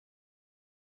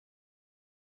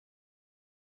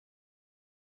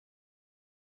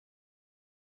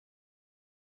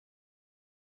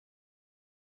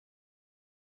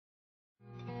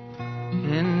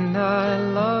and I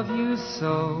love you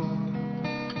so.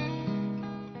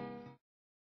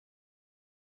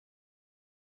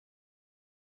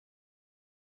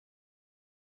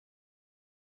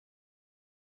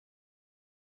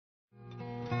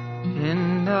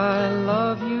 And I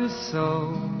love you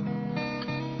so.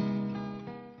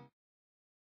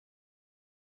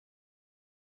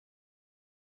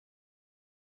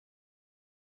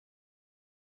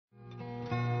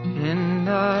 And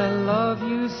I love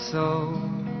you so.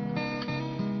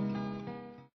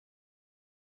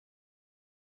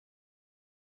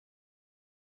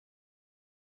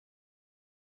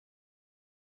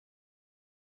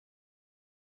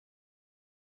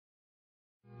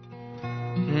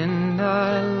 And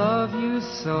I love you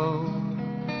so.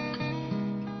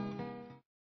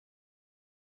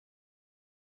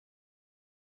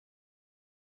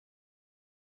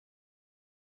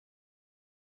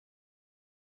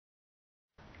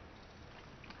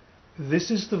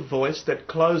 This is the voice that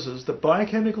closes the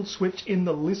biochemical switch in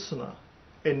the listener,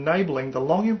 enabling the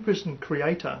long-imprisoned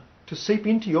creator to seep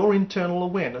into your internal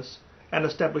awareness and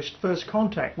establish first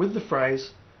contact with the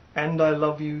phrase, "and I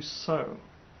love you so."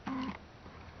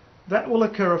 That will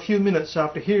occur a few minutes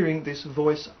after hearing this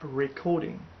voice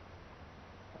recording.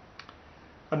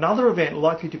 Another event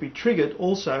likely to be triggered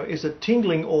also is a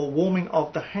tingling or warming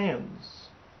of the hands.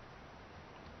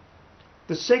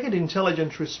 The second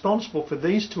intelligence responsible for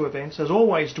these two events has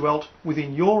always dwelt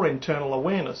within your internal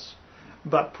awareness,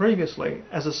 but previously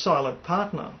as a silent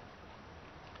partner.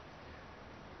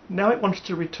 Now it wants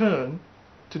to return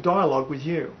to dialogue with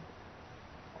you.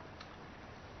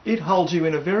 It holds you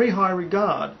in a very high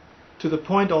regard to the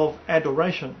point of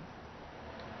adoration.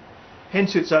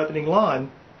 Hence its opening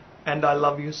line, "and I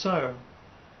love you so."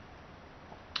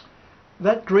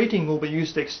 That greeting will be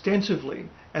used extensively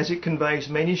as it conveys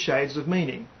many shades of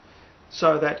meaning,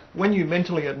 so that when you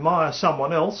mentally admire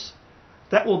someone else,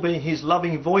 that will be his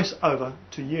loving voice over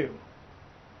to you.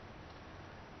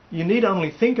 You need only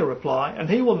think a reply and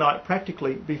he will know it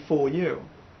practically before you.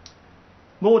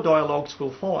 More dialogues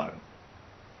will follow.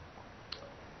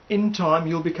 In time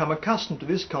you'll become accustomed to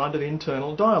this kind of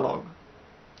internal dialogue.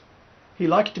 He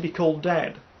likes to be called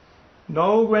Dad.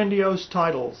 No grandiose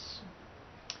titles.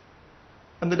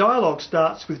 And the dialogue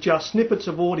starts with just snippets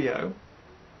of audio,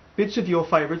 bits of your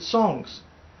favourite songs,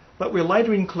 but will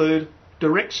later include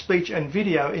direct speech and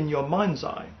video in your mind's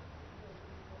eye.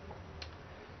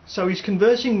 So he's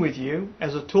conversing with you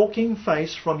as a talking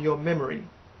face from your memory,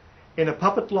 in a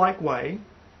puppet-like way,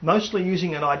 mostly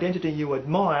using an identity you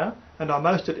admire and are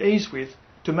most at ease with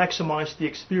to maximise the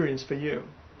experience for you.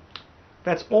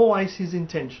 That's always his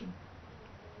intention.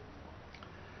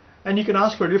 And you can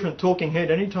ask for a different talking head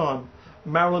anytime.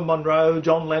 Marilyn Monroe,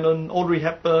 John Lennon, Audrey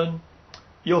Hepburn,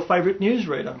 your favourite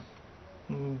newsreader,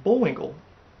 Bullwinkle,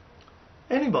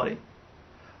 anybody.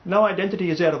 No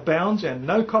identity is out of bounds and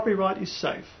no copyright is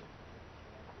safe.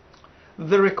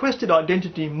 The requested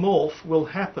identity morph will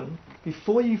happen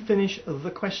before you finish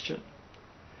the question.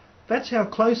 That's how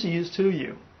close he is to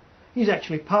you. He's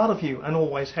actually part of you and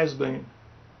always has been.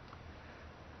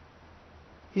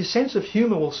 His sense of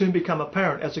humour will soon become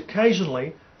apparent as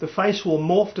occasionally the face will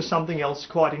morph to something else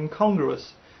quite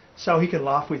incongruous, so he can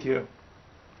laugh with you.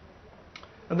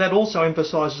 And that also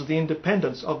emphasises the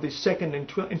independence of this second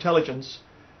intelligence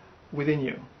within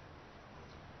you.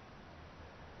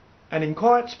 And in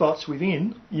quiet spots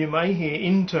within, you may hear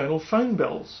internal phone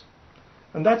bells.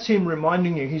 And that's him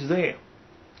reminding you he's there.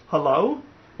 Hello?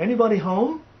 Anybody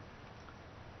home?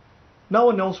 No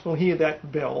one else will hear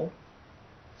that bell,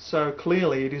 so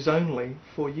clearly it is only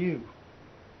for you.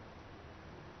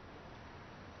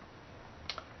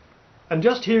 And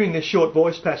just hearing this short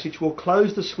voice passage will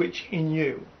close the switch in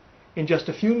you in just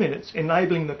a few minutes,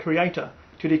 enabling the Creator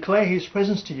to declare his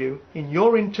presence to you in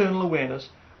your internal awareness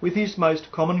with his most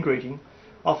common greeting,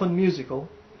 often musical,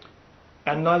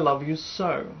 "and I love you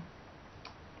so."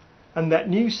 And that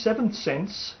new seventh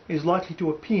sense is likely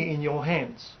to appear in your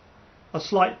hands, a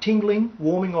slight tingling,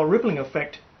 warming or rippling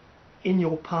effect in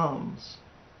your palms.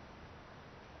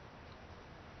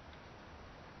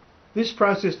 This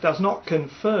process does not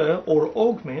confer or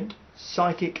augment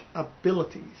psychic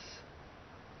abilities.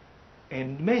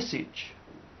 End message.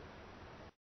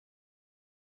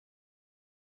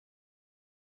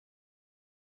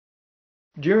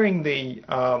 During the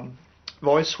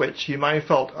voice switch, you may have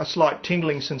felt a slight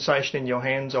tingling sensation in your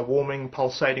hands, a warming,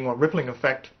 pulsating or rippling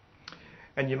effect,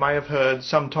 and you may have heard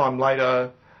sometime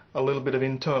later a little bit of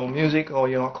internal music, or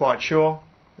you're not quite sure.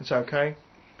 It's okay.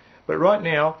 But right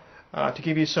now, to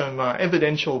give you some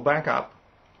evidential backup,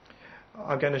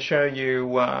 I'm going to show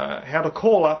you how to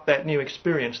call up that new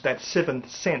experience, that seventh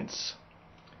sense.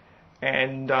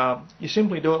 And you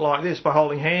simply do it like this by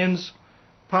holding hands,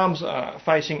 palms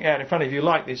facing out in front of you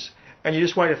like this, and you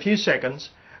just wait a few seconds,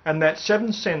 and that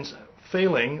 7th sense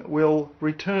feeling will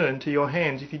return to your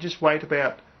hands if you just wait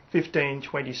about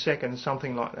 15-20 seconds,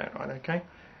 something like that, right? Okay,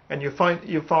 and you'll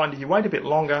find if you wait a bit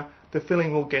longer, the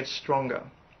feeling will get stronger.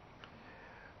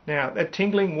 Now, that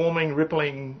tingling, warming,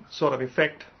 rippling sort of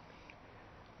effect,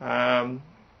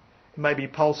 maybe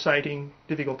pulsating,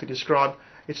 difficult to describe,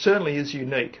 it certainly is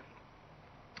unique.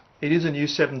 It is a new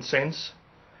 7th sense,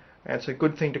 and it's a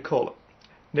good thing to call it.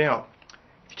 Now,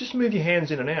 if you just move your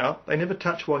hands in and out, they never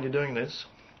touch while you're doing this,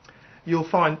 you'll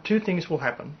find two things will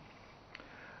happen.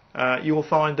 You will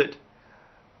find that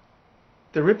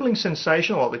the rippling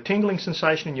sensation or the tingling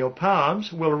sensation in your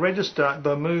palms will register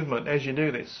the movement as you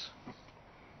do this.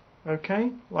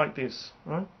 Okay, like this,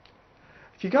 right?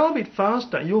 If you go a bit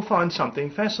faster, you'll find something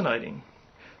fascinating.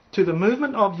 To the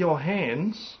movement of your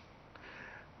hands,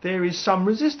 there is some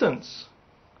resistance,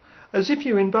 as if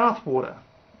you're in bath water.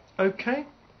 Okay?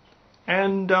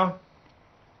 And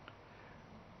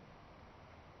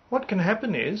what can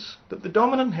happen is that the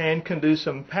dominant hand can do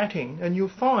some patting, and you'll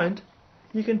find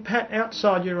you can pat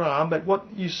outside your arm, but what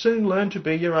you soon learn to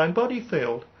be your own body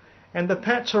field. And the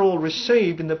pats are all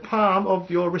received in the palm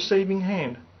of your receiving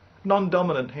hand,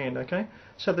 non-dominant hand, okay?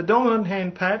 So the dominant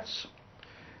hand pats,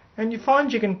 and you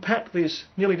find you can pat this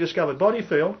newly discovered body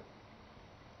field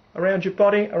around your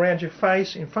body, around your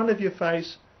face, in front of your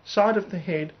face, side of the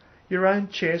head, your own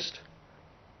chest,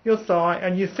 your thigh,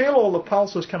 and you feel all the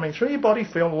pulses coming through your body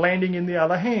field landing in the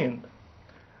other hand.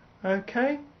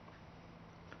 Okay?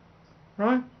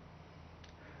 Right?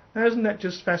 Now, isn't that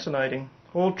just fascinating?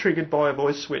 All triggered by a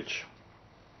voice switch.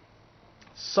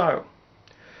 So,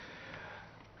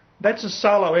 that's a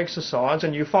solo exercise,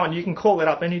 and you find you can call that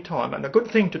up any time. And a good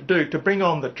thing to do to bring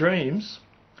on the dreams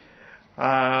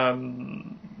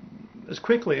as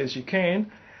quickly as you can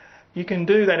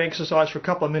do that exercise for a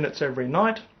couple of minutes every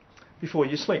night before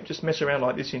you sleep. Just mess around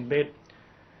like this in bed.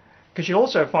 Because you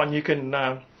also find you can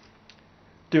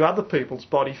do other people's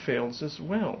body fields as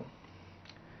well,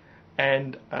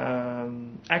 and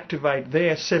activate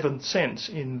their 7th sense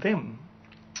in them.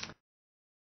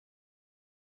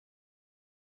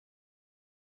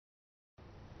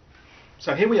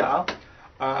 So here we are.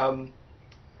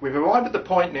 We've arrived at the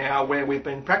point now where we've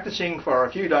been practicing for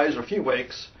a few days or a few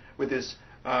weeks with this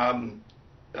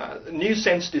new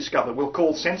sense discovered. We'll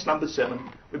call sense number 7.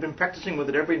 We've been practicing with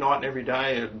it every night and every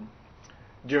day. And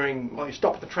during, well, you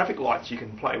stop at the traffic lights, you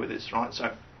can play with this, right?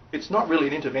 So it's not really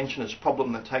an interventionist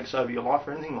problem that takes over your life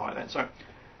or anything like that. So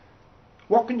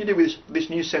what can you do with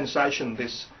this new sensation,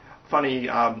 this funny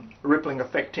rippling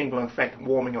effect, tingling effect,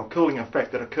 warming or cooling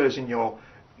effect that occurs in your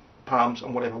palms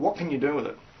and whatever? What can you do with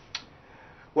it?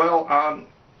 Well,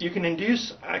 you can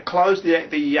induce, close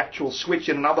the actual switch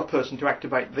in another person to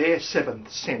activate their 7th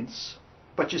sense,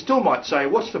 but you still might say,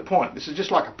 what's the point? This is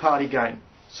just like a party game.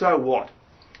 So what?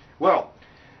 Well,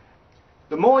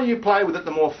 the more you play with it,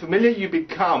 the more familiar you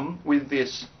become with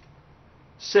this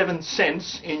 7th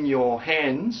sense in your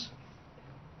hands.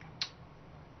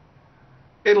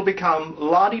 It'll become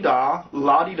la-di-da,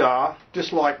 la-di-da,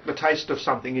 just like the taste of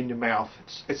something in your mouth.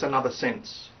 It's another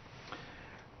sense.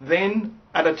 Then,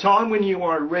 at a time when you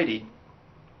are ready,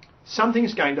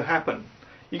 something's going to happen.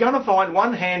 You're going to find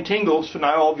one hand tingles for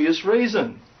no obvious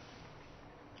reason.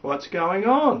 What's going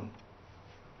on?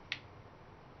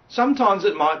 Sometimes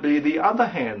it might be the other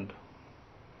hand.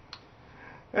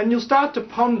 And you'll start to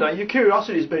ponder, your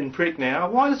curiosity's been pricked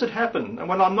now, why does it happen? And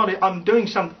when I'm doing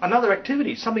another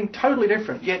activity, something totally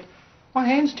different, yet my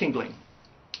hand's tingling.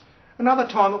 Another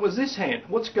time it was this hand.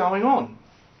 What's going on?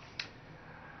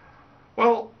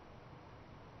 Well,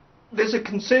 there's a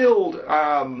concealed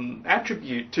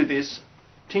attribute to this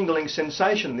tingling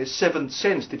sensation, this 7th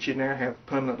sense that you now have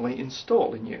permanently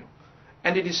installed in you.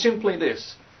 And it is simply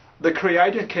this. The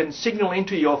Creator can signal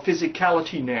into your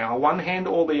physicality now, one hand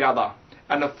or the other,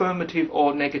 an affirmative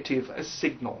or negative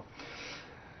signal.